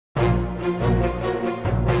Hi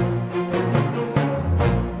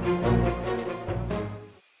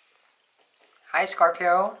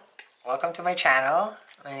Scorpio, welcome to my channel.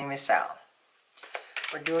 My name is Sal.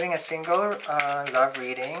 We're doing a single love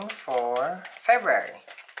reading for February.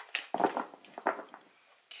 Okay.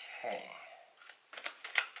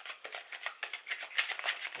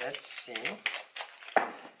 Let's see.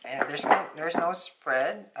 And there's no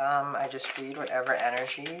spread. I just read whatever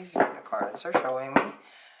energies the cards are showing me.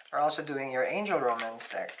 We're also doing your Angel Romance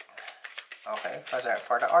deck. Okay,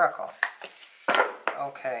 for the Oracle.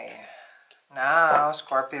 Okay. Now,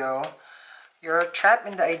 Scorpio, you're trapped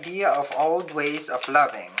in the idea of old ways of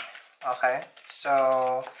loving. Okay?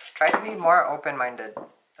 So, try to be more open-minded.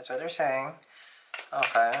 That's what they're saying.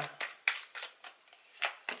 Okay.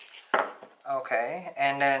 Okay.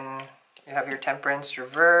 And then, you have your Temperance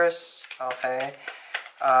reverse. Okay.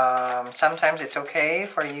 Sometimes it's okay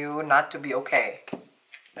for you not to be okay.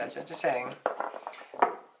 That's what they're saying.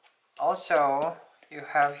 Also, you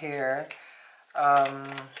have here... you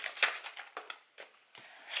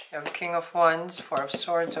have King of Wands, Four of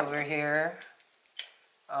Swords over here.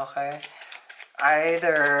 Okay.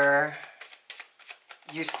 Either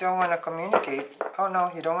you still want to communicate. Oh no,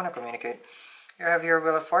 you don't want to communicate. You have your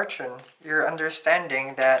Wheel of Fortune. You're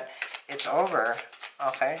understanding that it's over.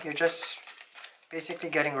 Okay. You're just basically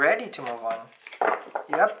getting ready to move on.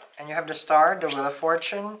 Yep. And you have the Star, the Wheel of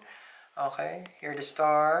Fortune. Okay. Here the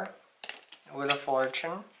Star, Wheel of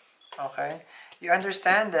Fortune. Okay. You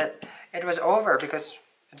understand that it was over because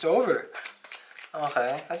it's over.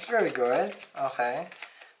 Okay, that's very good. Okay.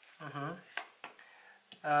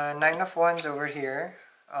 Nine of Wands over here.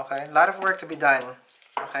 Okay, a lot of work to be done.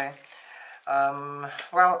 Okay.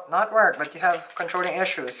 Well, not work, but you have controlling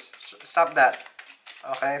issues. Stop that.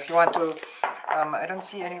 Okay, if you want to... I don't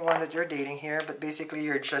see anyone that you're dating here, but basically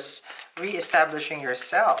you're just re-establishing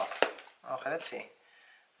yourself. Okay, let's see.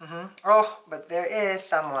 Oh, but there is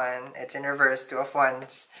someone. It's in reverse, Two of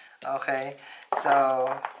Wands. Okay,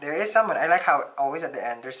 so there is someone. I like how always at the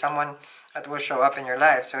end there's someone that will show up in your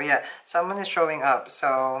life. So yeah, someone is showing up.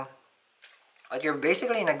 So but you're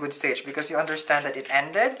basically in a good stage because you understand that it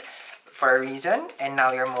ended for a reason and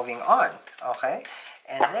now you're moving on. Okay,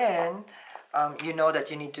 and then you know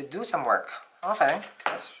that you need to do some work. Okay,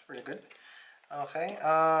 that's really good. Okay,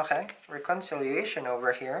 okay, reconciliation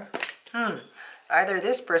over here. Either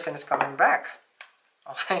this person is coming back.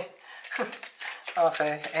 Okay.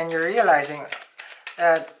 Okay, and you're realizing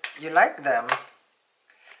that you like them.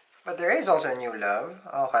 But there is also a new love.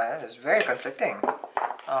 Okay, it's very conflicting.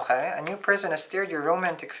 Okay, a new person has stirred your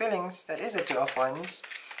romantic feelings. That is a Two of Wands.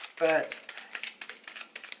 But,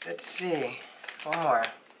 let's see. One more.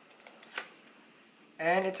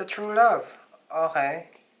 And it's a true love. Okay,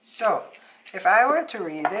 so, if I were to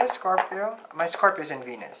read this, Scorpio, my Scorpio is in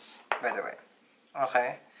Venus, by the way.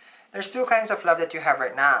 Okay, there's two kinds of love that you have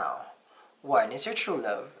right now. One is your true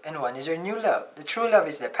love, and one is your new love. The true love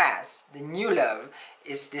is the past. The new love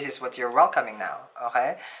is this is what you're welcoming now.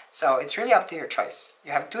 Okay? So it's really up to your choice.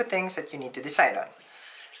 You have two things that you need to decide on.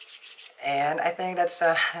 And I think that's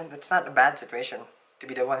not a bad situation to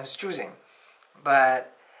be the one who's choosing.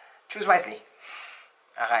 But choose wisely.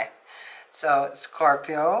 Okay? So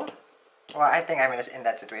Scorpio, well, I think I'm in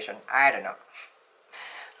that situation. I don't know.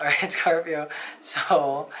 Alright, Scorpio.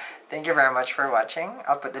 So, thank you very much for watching.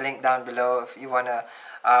 I'll put the link down below if you want a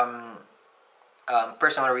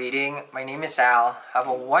personal reading. My name is Sal. Have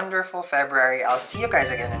a wonderful February. I'll see you guys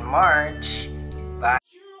again in March. Bye.